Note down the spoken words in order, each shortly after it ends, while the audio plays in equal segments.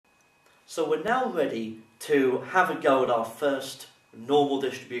So we're now ready to have a go at our first normal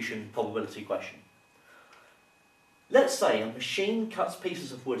distribution probability question. Let's say a machine cuts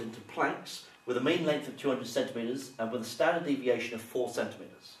pieces of wood into planks with a mean length of 200 centimetres and with a standard deviation of 4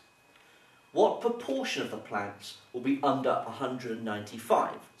 centimetres. What proportion of the planks will be under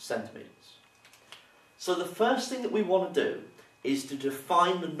 195 centimetres? So the first thing that we want to do is to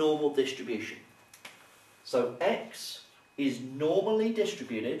define the normal distribution. So x is normally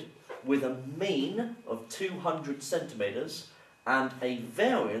distributed with a mean of 200 centimetres and a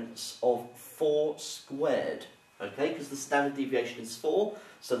variance of 4 squared. Okay, because the standard deviation is 4,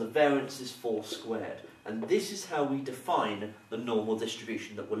 so the variance is 4 squared. And this is how we define the normal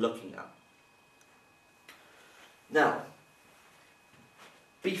distribution that we're looking at. Now,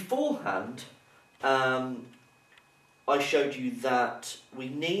 beforehand, I showed you that we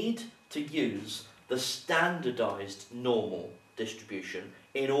need to use the standardised normal distribution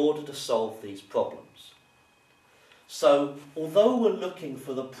in order to solve these problems. So, although we're looking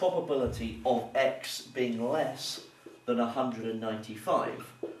for the probability of x being less than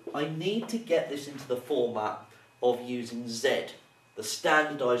 195, I need to get this into the format of using z, the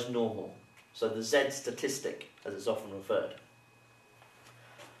standardised normal, so the z statistic, as it's often referred.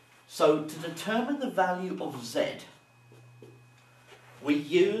 So, to determine the value of z, we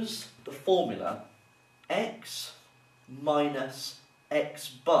use the formula x minus x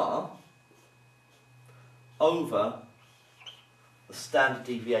bar over the standard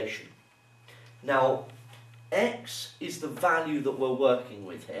deviation. Now, x is the value that we're working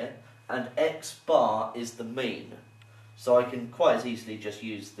with here, and x bar is the mean. So I can quite as easily just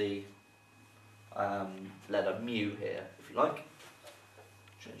use the letter mu here, if you like.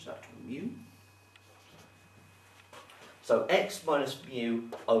 Change that to mu. So x minus mu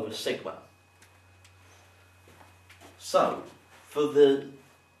over sigma. So,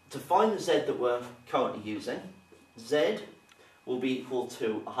 to find the z that we're currently using, z will be equal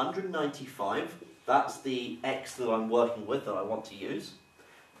to 195, that's the x that I'm working with, that I want to use.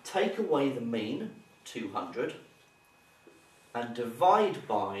 Take away the mean, 200, and divide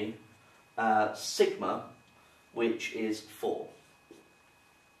by sigma, which is 4.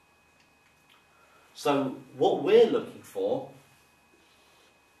 So what we're looking for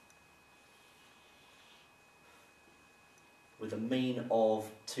with a mean of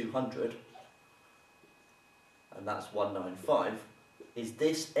 200, and that's 195, is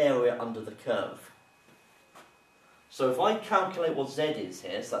this area under the curve. So if I calculate what z is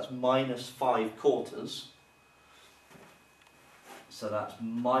here, so that's minus 5 quarters, so that's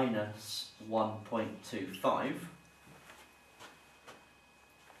minus 1.25,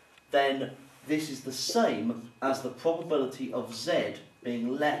 then this is the same as the probability of z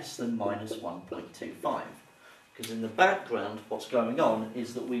being less than minus 1.25. Because in the background, what's going on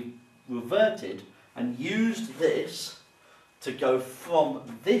is that we've reverted and used this to go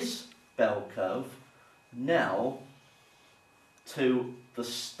from this bell curve now to the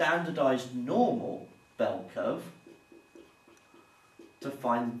standardised normal bell curve to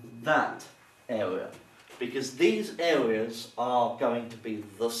find that area. Because these areas are going to be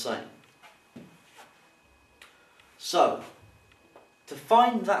the same. So, to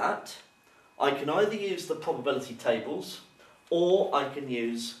find that, I can either use the probability tables or I can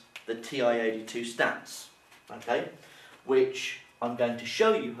use the TI-82 stats, okay, which I'm going to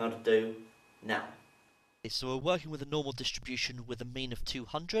show you how to do now. So we're working with a normal distribution with a mean of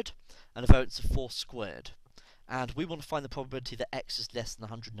 200 and a variance of 4 squared. And we want to find the probability that x is less than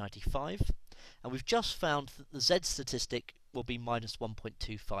 195. And we've just found that the z statistic will be minus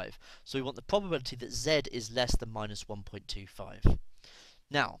 1.25. So we want the probability that z is less than minus 1.25.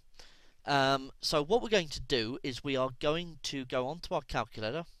 Now, so what we're going to do is we are going to go onto our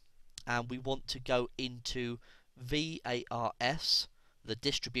calculator and we want to go into VARS, the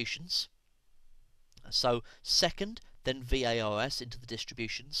distributions. So second, then VARS into the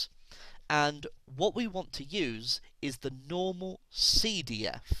distributions. And what we want to use is the normal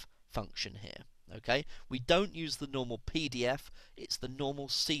CDF function here. Okay, we don't use the normal PDF, it's the normal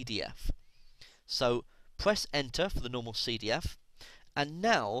CDF. So press enter for the normal CDF, and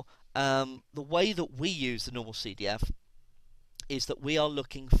now the way that we use the normal CDF is that we are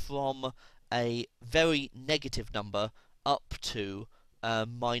looking from a very negative number up to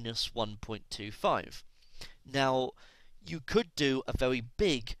minus 1.25. Now, you could do a very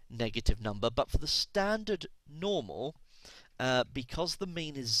big negative number, but for the standard normal, because the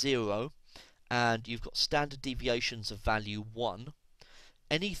mean is 0, and you've got standard deviations of value 1,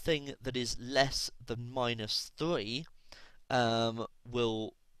 anything that is less than minus 3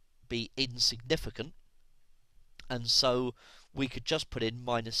 will be insignificant, and so we could just put in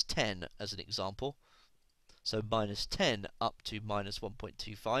minus 10 as an example. So minus 10 up to minus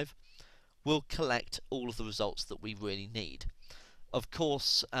 1.25 will collect all of the results that we really need. Of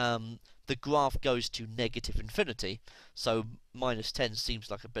course, the graph goes to negative infinity, so minus 10 seems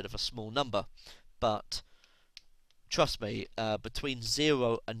like a bit of a small number, but trust me, between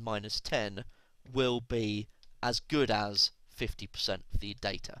 0 and minus 10 will be as good as 50% of the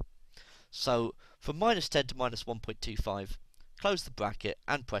data. So from minus 10 to minus 1.25, close the bracket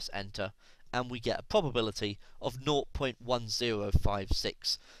and press enter, and we get a probability of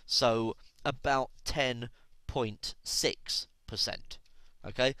 0.1056, so about 10.6%.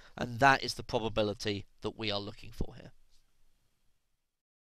 Okay, and that is the probability that we are looking for here.